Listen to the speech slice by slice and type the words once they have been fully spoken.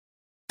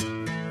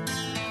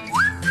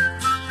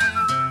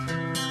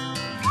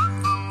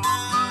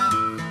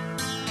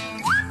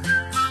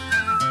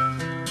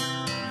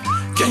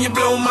Can you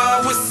blow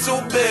my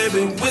whistle,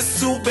 baby?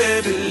 Whistle,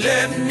 baby,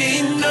 let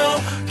me know.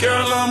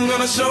 Girl, I'm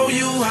gonna show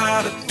you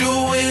how to do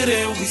it,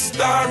 and we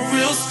start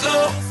real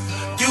slow.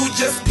 You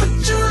just put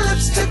your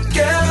lips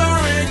together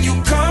and you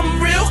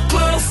come real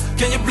close.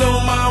 Can you blow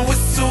my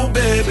whistle,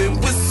 baby?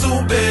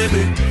 Whistle,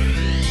 baby.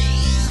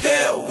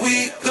 Here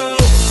we go.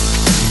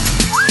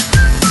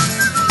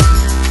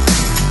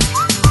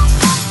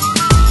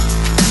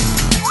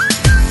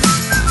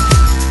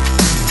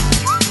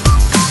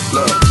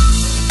 Look,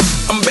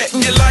 I'm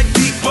betting you like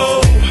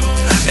people,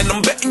 and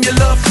I'm betting you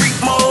love freak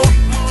mode,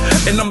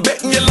 and I'm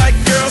betting you like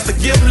girls to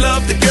give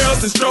love to girls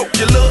and stroke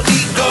your little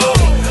ego.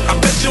 I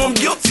bet you I'm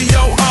guilty,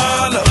 your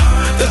honor.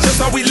 That's just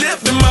how we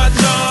live in my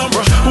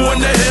genre. Who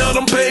in the hell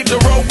done paved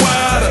the road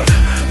wider?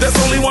 There's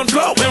only one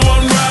flow and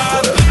one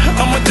rider.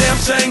 I'm a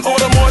damn shame,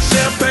 order more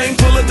champagne,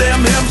 pull a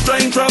damn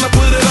hamstring, tryna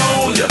put it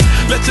on ya.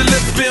 Let your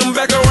lips spin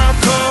back around,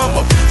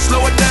 come up.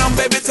 Slow it down,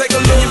 baby, take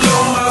a look. Can you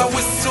blow my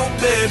whistle,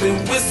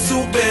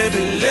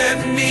 baby,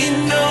 let me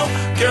know.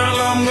 Girl,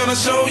 I'm gonna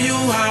show you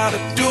how to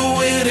do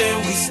it,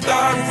 and we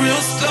start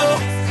real slow.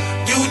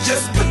 You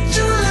just put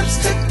your lips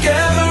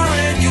together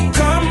and you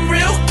come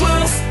real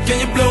close. Can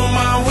you blow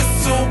my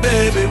whistle,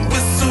 baby?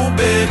 Whistle,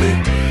 baby.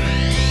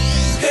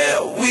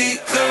 Here we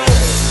go.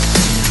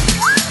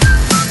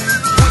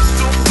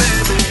 Whistle,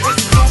 baby,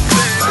 whistle,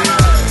 baby.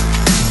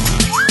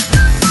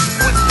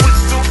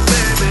 Whistle,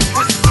 baby,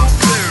 whistle,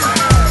 baby.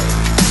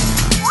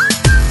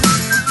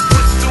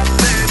 Whistle,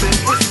 baby,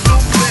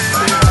 whistle,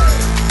 baby.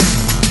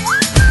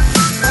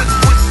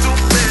 Whistle,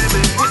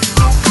 baby,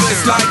 whistle, baby.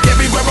 It's like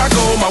everywhere I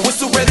go, my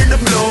whistle ready to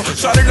blow.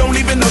 Shawty don't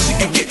even know she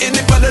can get in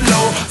it for the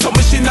low. Told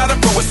me she not a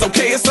pro, it's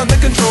okay, it's under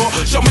control.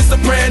 Show me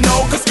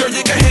soprano, cause girl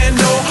you can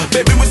handle.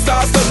 Baby with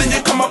stars, so then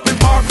you come up in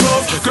park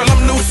clothes. Girl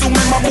I'm new, so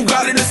with my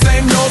Bugatti the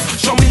same nose.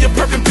 Show me a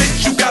perfect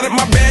pitch, you got it,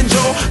 my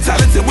banjo.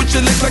 Talented with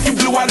your lips like you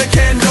blew out a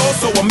candle.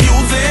 So I'm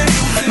using,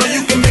 know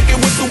you can make it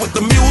whistle with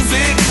the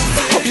music.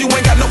 Hope you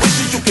ain't got no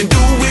issues, you can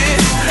do it.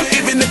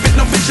 Even if it's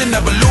no bitch, you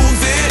never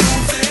lose it.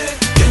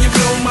 Can you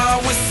blow my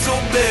whistle,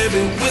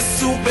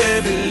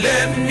 baby,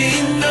 let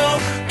me know.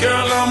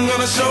 Girl, I'm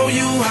gonna show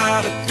you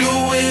how to do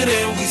it,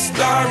 and we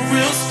start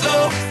real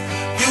slow.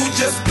 You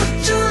just put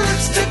your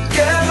lips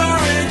together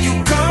and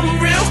you come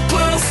real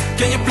close.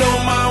 Can you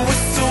blow my whistle?